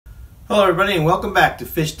Hello everybody and welcome back to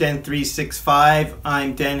Fish Den 365.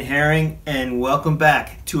 I'm Den Haring and welcome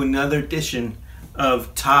back to another edition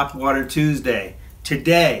of Topwater Tuesday.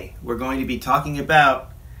 Today we're going to be talking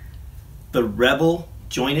about the Rebel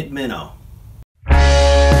Jointed Minnow.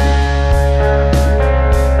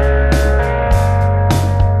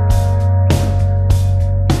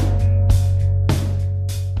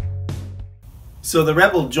 So the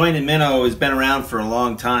Rebel Jointed Minnow has been around for a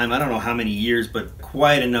long time. I don't know how many years, but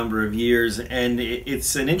quite a number of years. And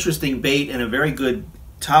it's an interesting bait and a very good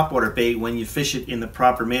topwater bait when you fish it in the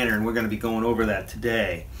proper manner. And we're going to be going over that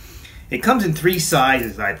today. It comes in three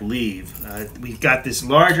sizes, I believe. We've got this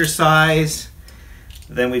larger size.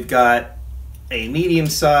 Then we've got a medium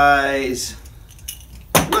size.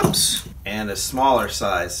 Whoops. And a smaller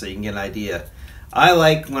size, so you can get an idea. I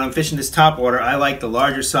like, when I'm fishing this topwater, I like the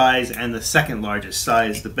larger size and the second largest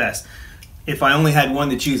size the best. If I only had one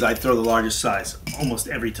to choose, I'd throw the largest size almost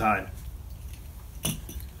every time.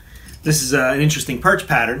 This is an interesting perch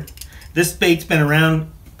pattern. This bait's been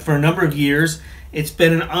around for a number of years. It's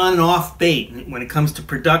been an on and off bait when it comes to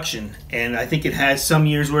production, and I think it has some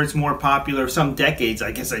years where it's more popular, some decades,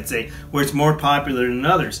 I guess I'd say, where it's more popular than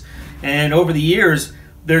others. And over the years,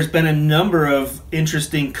 there's been a number of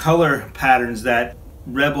interesting color patterns that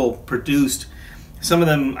Rebel produced. Some of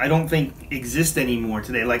them I don't think exist anymore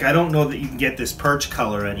today. Like, I don't know that you can get this perch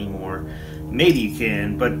color anymore. Maybe you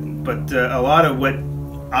can, but a lot of what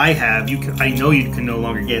I have, I know you can no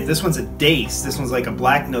longer get. This one's a dace. This one's like a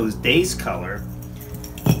black-nosed dace color.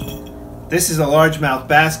 This is a largemouth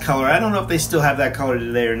bass color. I don't know if they still have that color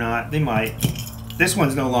today or not. They might. This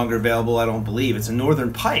one's no longer available, I don't believe. It's a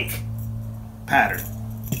northern pike pattern.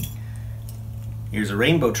 Here's a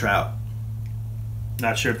rainbow trout.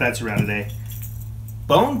 Not sure if that's around today.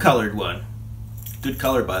 Bone-colored one. Good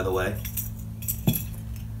color, by the way.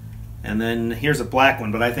 And then here's a black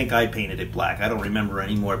one, but I think I painted it black. I don't remember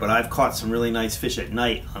anymore, but I've caught some really nice fish at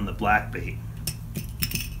night on the black bait.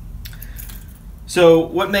 So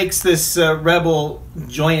what makes this Rebel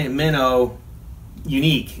Jointed Minnow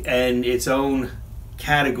unique and its own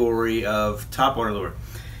category of topwater lure?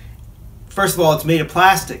 First of all, it's made of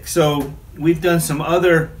plastic. So we've done some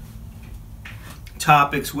other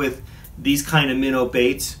topics with these kind of minnow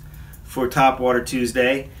baits for Topwater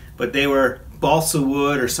Tuesday, but they were balsa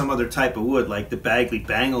wood or some other type of wood, like the Bagley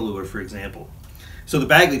Bangle lure, for example. So the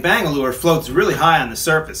Bagley Bangle lure floats really high on the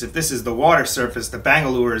surface. If this is the water surface, the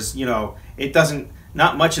Bangle lure is,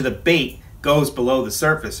 not much of the bait goes below the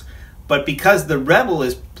surface. But because the Rebel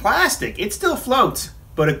is plastic, it still floats,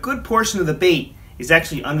 but a good portion of the bait is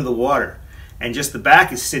actually under the water, and just the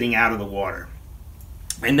back is sitting out of the water.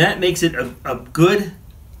 And that makes it a good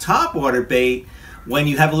topwater bait when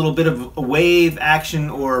you have a little bit of a wave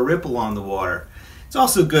action or a ripple on the water. It's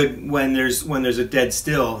also good when there's a dead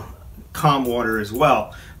still, calm water as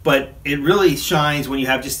well. But it really shines when you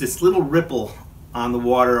have just this little ripple on the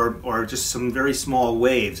water or just some very small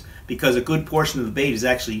waves, because a good portion of the bait is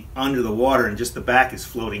actually under the water and just the back is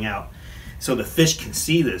floating out. So the fish can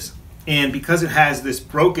see this. And because it has this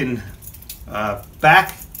broken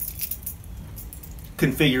back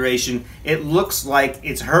configuration, it looks like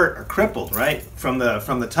it's hurt or crippled, right? From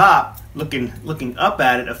the top, looking up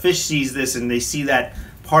at it, a fish sees this and they see that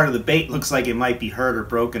part of the bait looks like it might be hurt or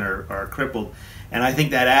broken or crippled. And I think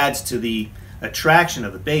that adds to the attraction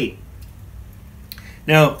of the bait.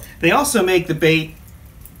 Now, they also make the bait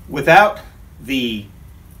without the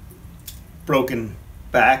broken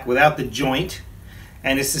back, without the joint,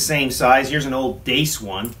 and it's the same size. Here's an old dace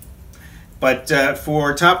one. But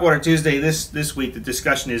for Topwater Tuesday this week, the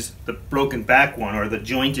discussion is the broken back one, or the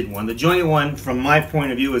jointed one. The jointed one, from my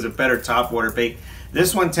point of view, is a better topwater bait.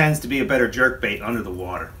 This one tends to be a better jerk bait under the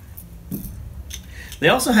water. They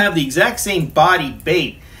also have the exact same body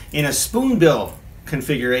bait in a spoonbill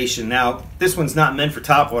configuration. Now, this one's not meant for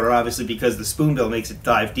topwater, obviously, because the spoonbill makes it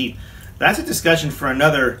dive deep. That's a discussion for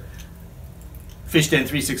another Fish Den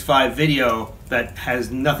 365 video that has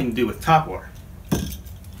nothing to do with topwater.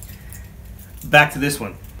 Back to this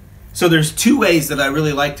one. So there's two ways that I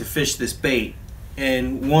really like to fish this bait,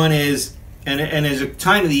 and one is, and there's a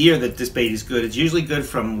time of the year that this bait is good. It's usually good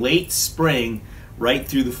from late spring right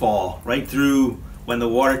through the fall, right through when the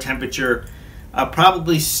water temperature, I'll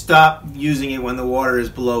probably stop using it when the water is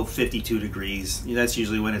below 52 degrees. That's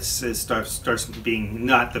usually when it starts being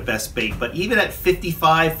not the best bait. But even at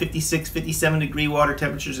 55, 56, 57 degree water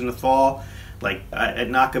temperatures in the fall, like at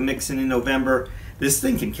Nakamixon in November, this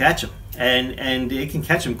thing can catch them, and it can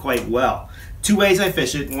catch them quite well. Two ways I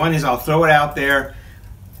fish it. One is I'll throw it out there,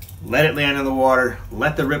 let it land in the water,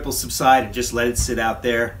 let the ripples subside, and just let it sit out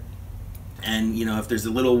there. And you know, if there's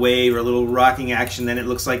a little wave or a little rocking action, then it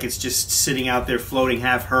looks like it's just sitting out there floating,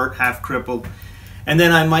 half hurt, half crippled. And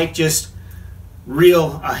then I might just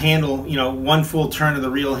reel a handle, you know, one full turn of the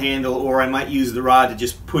reel handle, or I might use the rod to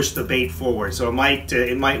just push the bait forward. So it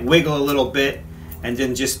might wiggle a little bit and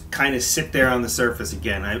then just kind of sit there on the surface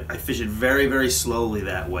again. I fish it very, very slowly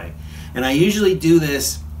that way. And I usually do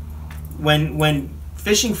this when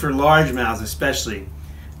fishing for largemouths especially.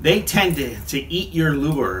 They tend to eat your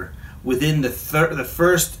lure within the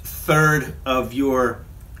first third of your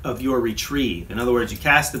retrieve. In other words, you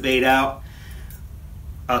cast the bait out,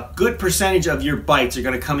 a good percentage of your bites are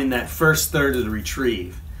going to come in that first third of the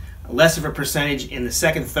retrieve. Less of a percentage in the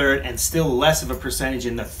second third, and still less of a percentage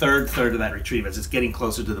in the third third of that retrieve as it's getting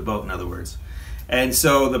closer to the boat, in other words. And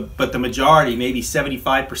so, but the majority, maybe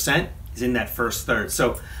 75%, is in that first third.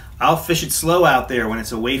 So I'll fish it slow out there when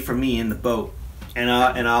it's away from me in the boat. And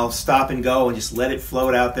I'll stop and go and just let it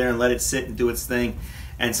float out there and let it sit and do its thing.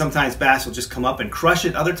 And sometimes bass will just come up and crush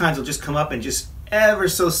it. Other times they'll just come up and just ever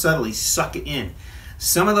so subtly suck it in.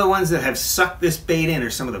 Some of the ones that have sucked this bait in are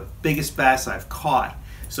some of the biggest bass I've caught.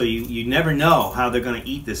 So you never know how they're going to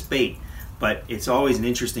eat this bait, but it's always an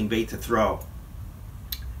interesting bait to throw.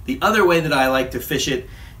 The other way that I like to fish it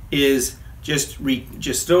is just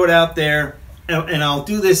throw it out there, and I'll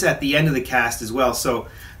do this at the end of the cast as well. So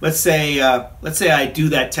let's say I do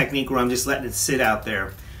that technique where I'm just letting it sit out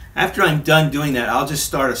there. After I'm done doing that, I'll just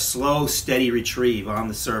start a slow, steady retrieve on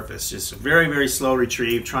the surface. Just a very, very slow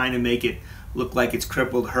retrieve, trying to make it look like it's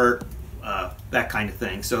crippled, hurt, that kind of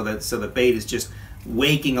thing. So the bait is just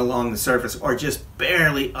waking along the surface, or just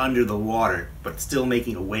barely under the water, but still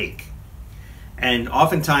making a wake. And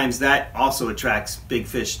oftentimes that also attracts big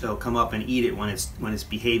fish. They'll come up and eat it when it's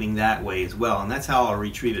behaving that way as well. And that's how I'll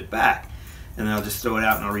retrieve it back. And then I'll just throw it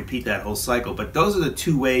out and I'll repeat that whole cycle. But those are the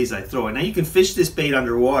two ways I throw it. Now you can fish this bait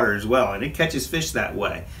underwater as well, and it catches fish that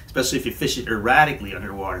way, especially if you fish it erratically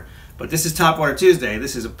underwater. But this is Topwater Tuesday.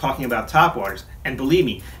 This is talking about topwaters. And believe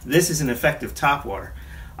me, this is an effective topwater.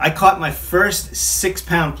 I caught my first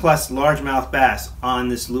 6-pound plus largemouth bass on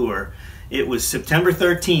this lure. It was September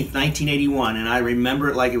 13th, 1981, and I remember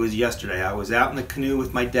it like it was yesterday. I was out in the canoe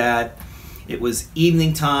with my dad. It was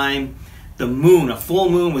evening time. The moon, a full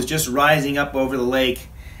moon, was just rising up over the lake,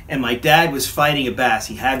 and my dad was fighting a bass.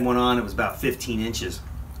 He had one on. It was about 15 inches.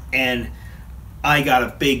 And I got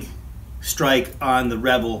a big strike on the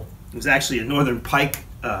Rebel. It was actually a northern pike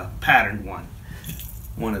patterned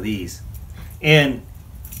one of these. And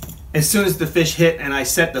as soon as the fish hit and I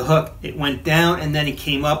set the hook, it went down and then it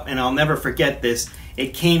came up, and I'll never forget this.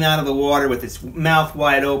 It came out of the water with its mouth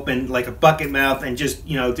wide open like a bucket mouth and just,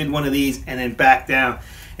 you know, did one of these and then back down.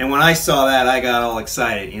 And when I saw that, I got all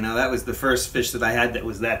excited. You know, that was the first fish that I had that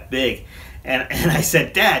was that big. And I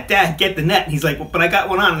said, Dad, get the net. And he's like, well, but I got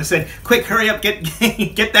one on. And I said, quick, hurry up, get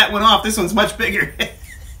that one off. This one's much bigger.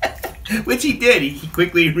 Which he did. He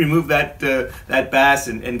quickly removed that bass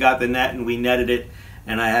and got the net, and we netted it.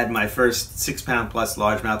 And I had my first 6-pound plus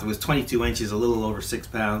largemouth. It was 22 inches, a little over 6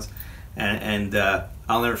 pounds. And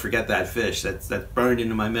I'll never forget that fish. That's burned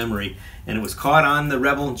into my memory. And it was caught on the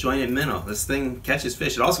Rebel Jointed Minnow. This thing catches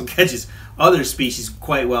fish. It also catches other species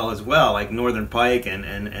quite well as well, like northern pike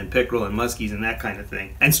and pickerel and muskies and that kind of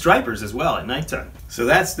thing. And stripers as well at nighttime. So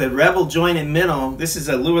that's the Rebel Jointed Minnow. This is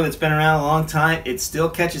a lure that's been around a long time. It still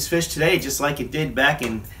catches fish today, just like it did back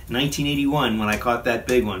in 1981 when I caught that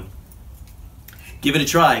big one. Give it a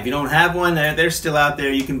try. If you don't have one, they're still out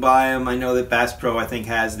there. You can buy them. I know that Bass Pro, I think,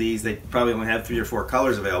 has these. They probably only have 3 or 4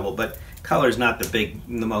 colors available, but color is not the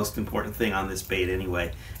most important thing on this bait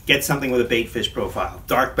anyway. Get something with a bait fish profile.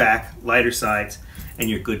 Dark back, lighter sides, and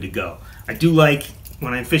you're good to go. I do like,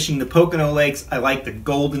 when I'm fishing the Pocono lakes, I like the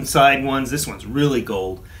golden side ones. This one's really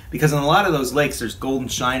gold, because on a lot of those lakes there's golden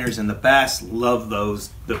shiners, and the bass love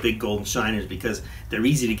those, the big golden shiners, because they're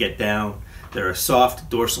easy to get down. They're a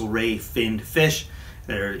soft dorsal ray finned fish.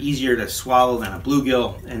 They're easier to swallow than a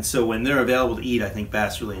bluegill, and so when they're available to eat, I think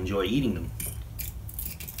bass really enjoy eating them.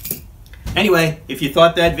 Anyway, if you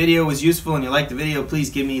thought that video was useful and you liked the video, please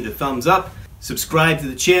give me the thumbs up. Subscribe to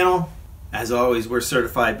the channel. As always, we're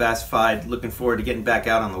certified bassified. Looking forward to getting back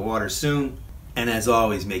out on the water soon. And as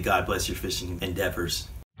always, may God bless your fishing endeavors.